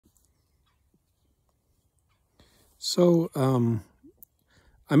So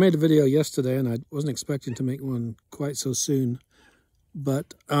I made a video yesterday, and I wasn't expecting to make one quite so soon,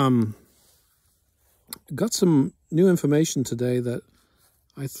 but got some new information today that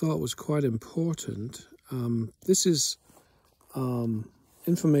I thought was quite important. This is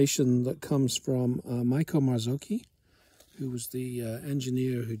information that comes from Maico Marzocchi, who was the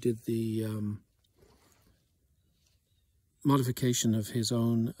engineer who did the modification of his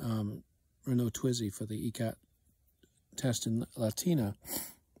own Renault Twizy for the ECAT test in Latina.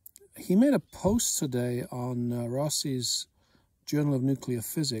 He made a post today on Rossi's Journal of Nuclear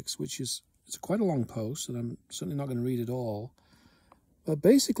Physics, which is quite a long post, and I'm certainly not going to read it all. But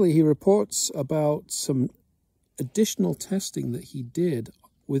basically, he reports about some additional testing that he did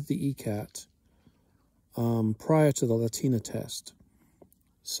with the ECAT prior to the Latina test.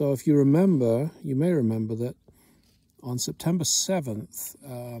 So if you remember, you may remember that on September 7th,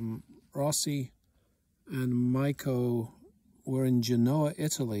 Rossi and Maico were in Genoa,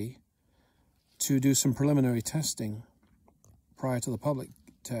 Italy, to do some preliminary testing prior to the public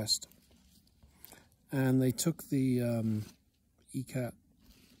test. And they took the ECAT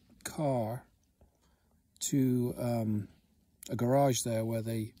car to a garage there where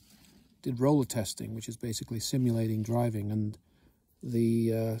they did roller testing, which is basically simulating driving. And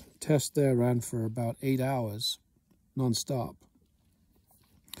the test there ran for about 8 hours, non-stop.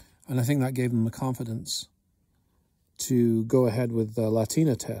 And I think that gave them the confidence to go ahead with the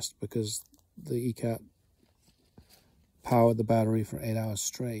Latina test, because the ECAT powered the battery for 8 hours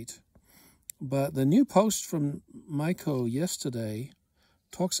straight. But the new post from Maico yesterday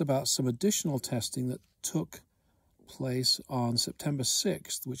talks about some additional testing that took place on September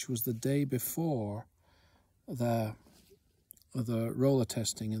 6th, which was the day before the roller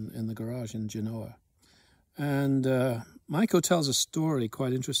testing in the garage in Genoa. And Maico tells a story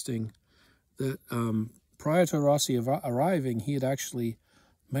quite interesting that prior to Rossi arriving, he had actually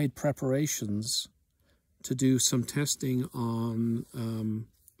made preparations to do some testing on,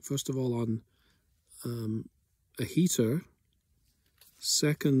 first of all, on a heater,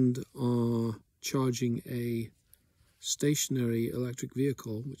 second, charging a stationary electric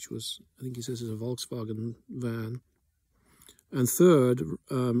vehicle, which was, I think he says, is a Volkswagen van, and third,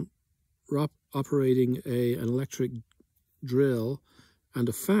 operating an electric drill and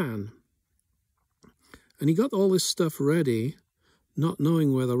a fan. And he got all this stuff ready, not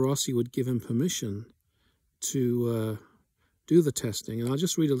knowing whether Rossi would give him permission to do the testing. And I'll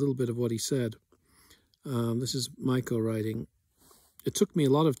just read a little bit of what he said. This is Maico writing. "It took me a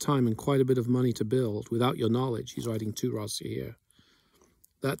lot of time and quite a bit of money to build, without your knowledge," he's writing to Rossi here,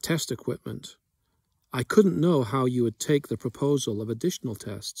 "that test equipment. I couldn't know how you would take the proposal of additional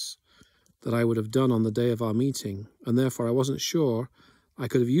tests that I would have done on the day of our meeting, and therefore I wasn't sure I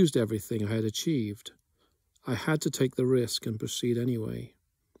could have used everything I had achieved. I had to take the risk and proceed anyway.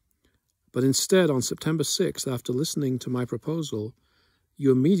 But instead, on September 6th, after listening to my proposal,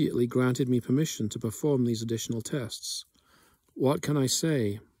 you immediately granted me permission to perform these additional tests. What can I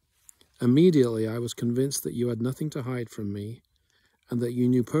say? Immediately I was convinced that you had nothing to hide from me, and that you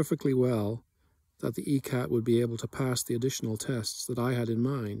knew perfectly well that the ECAT would be able to pass the additional tests that I had in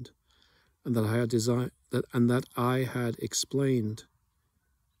mind, and that I had explained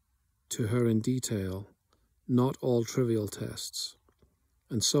to her in detail, not all trivial tests.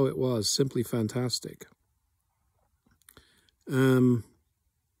 And so it was, simply fantastic." I'm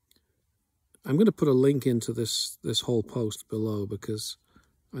going to put a link into this whole post below, because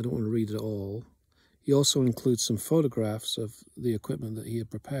I don't want to read it all. He also includes some photographs of the equipment that he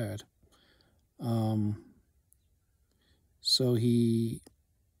had prepared. So he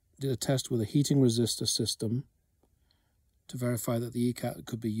did a test with a heating resistor system to verify that the ECAT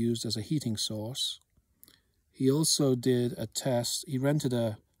could be used as a heating source. He also did a test. He rented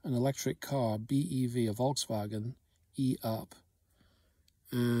an electric car, BEV, a Volkswagen E-Up,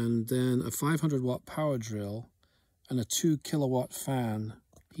 and then a 500-watt power drill and a 2-kilowatt fan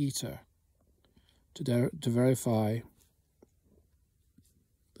heater to verify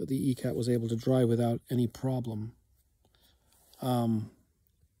that the ECAT was able to drive without any problem.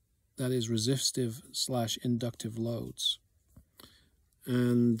 That is resistive/inductive loads.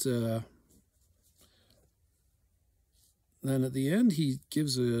 And then at the end, he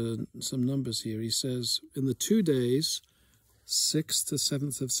gives some numbers here. He says, in the 2 days, 6th to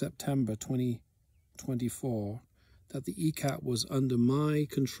 7th of September 2024, that the ECAT was under my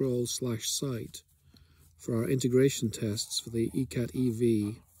control/sight for our integration tests for the ECAT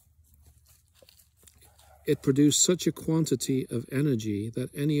EV. It produced such a quantity of energy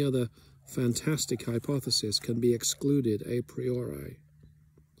that any other fantastic hypothesis can be excluded a priori.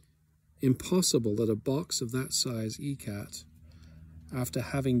 impossible that a box of that size ECAT, after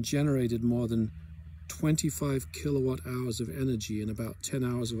having generated more than 25 kilowatt hours of energy in about 10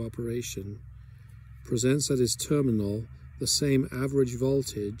 hours of operation, presents at its terminal the same average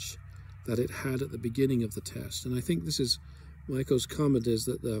voltage that it had at the beginning of the test. And I think this is Maico's comment, is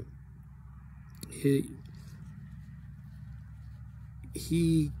that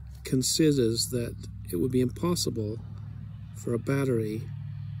he considers that it would be impossible for a battery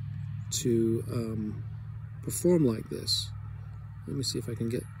to perform like this. Let me see if I can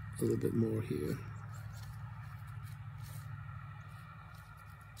get a little bit more here.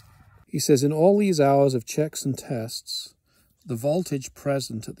 He says, in all these hours of checks and tests, the voltage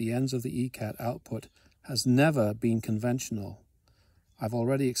present at the ends of the ECAT output has never been conventional. I've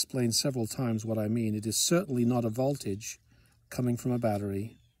already explained several times what I mean. It is certainly not a voltage coming from a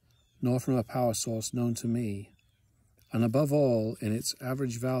battery, nor from a power source known to me. And above all, in its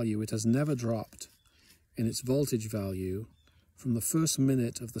average value, it has never dropped in its voltage value from the first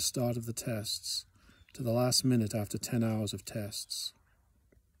minute of the start of the tests to the last minute after 10 hours of tests.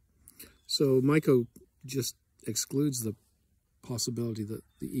 So Maico just excludes the possibility that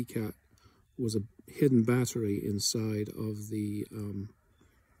the ECAT was a hidden battery inside of the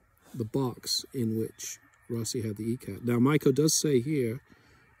box in which Rossi had the ECAT. Now Maico does say here,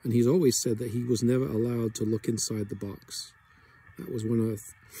 and he's always said, that he was never allowed to look inside the box. That was one of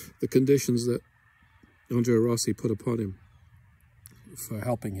the conditions that Andrea Rossi put upon him for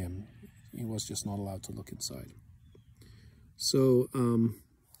helping him. He was just not allowed to look inside. So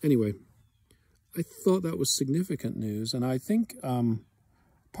anyway, I thought that was significant news, and I think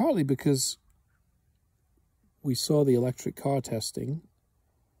partly because we saw the electric car testing,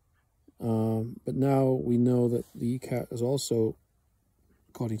 but now we know that the ECAT is also,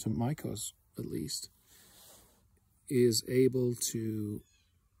 according to Maico's at least, is able to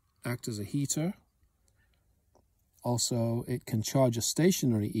act as a heater. Also, it can charge a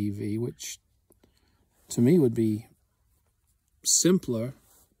stationary EV, which to me would be simpler.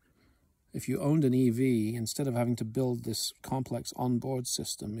 If you owned an EV, instead of having to build this complex onboard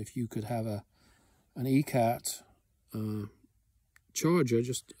system, if you could have an ECAT charger,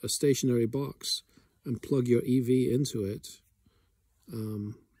 just a stationary box, and plug your EV into it,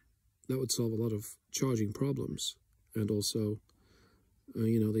 that would solve a lot of charging problems. And also,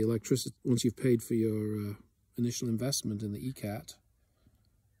 you know, the electricity, once you've paid for your initial investment in the ECAT,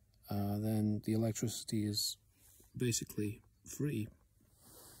 then the electricity is basically free.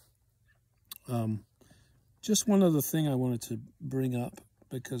 Just one other thing I wanted to bring up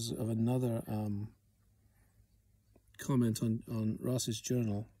because of another comment on Rossi's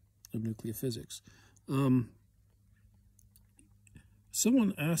Journal of Nuclear Physics.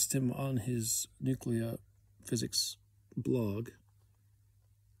 Someone asked him on his nuclear physics blog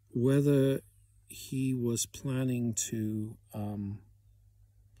whether he was planning to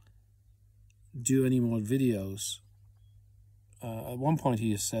do any more videos. At one point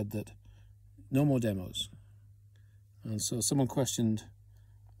he has said that no more demos. And so someone questioned,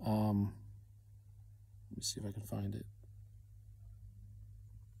 let me see if I can find it.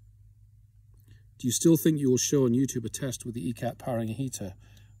 Do you still think you will show on YouTube a test with the ECAT powering a heater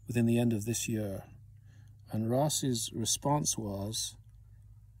within the end of this year? And Rossi's response was,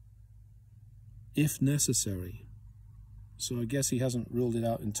 if necessary. So I guess he hasn't ruled it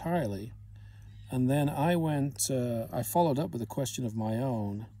out entirely. And then I followed up with a question of my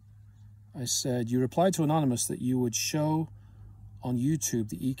own. I said, you replied to Anonymous that you would show on YouTube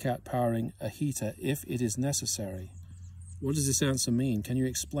the ECAT powering a heater if it is necessary. What does this answer mean? Can you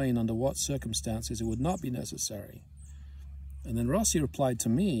explain under what circumstances it would not be necessary? And then Rossi replied to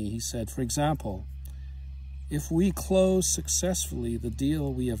me, he said, for example, if we close successfully the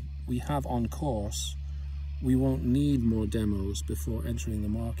deal we have on course, we won't need more demos before entering the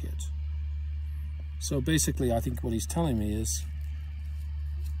market. So basically, I think what he's telling me is,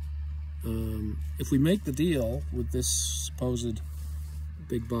 if we make the deal with this supposed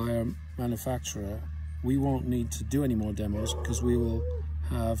big buyer manufacturer, we won't need to do any more demos because we will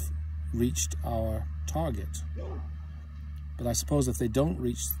have reached our target. But I suppose if they don't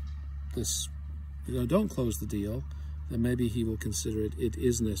reach this, if they don't close the deal, then maybe he will consider it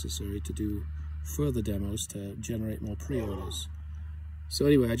is necessary to do further demos to generate more pre-orders. So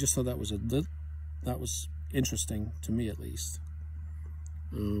anyway, I just thought that was interesting to me, at least.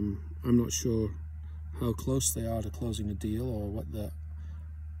 I'm not sure how close they are to closing a deal, or what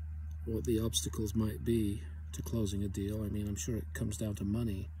the obstacles might be to closing a deal. I mean, I'm sure it comes down to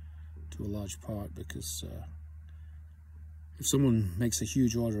money to a large part, because if someone makes a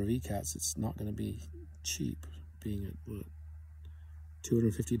huge order of ECATs, it's not going to be cheap, being at what,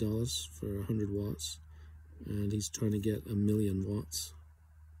 $250 for 100 watts, and he's trying to get 1,000,000 watts,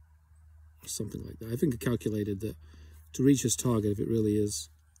 or something like that. I think I calculated that to reach his target, if it really is,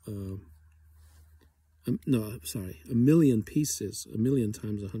 no, sorry, 1,000,000 pieces, 1,000,000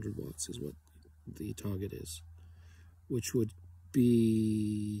 times 100 watts is what the target is, which would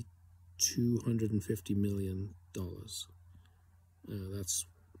be $250 million. That's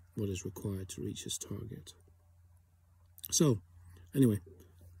what is required to reach his target. So, anyway,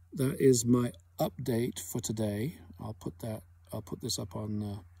 that is my update for today. I'll put this up on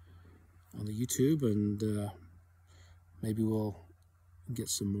the YouTube, and maybe we'll get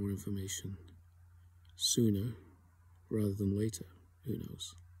some more information sooner rather than later. Who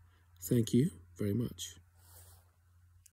knows? Thank you very much.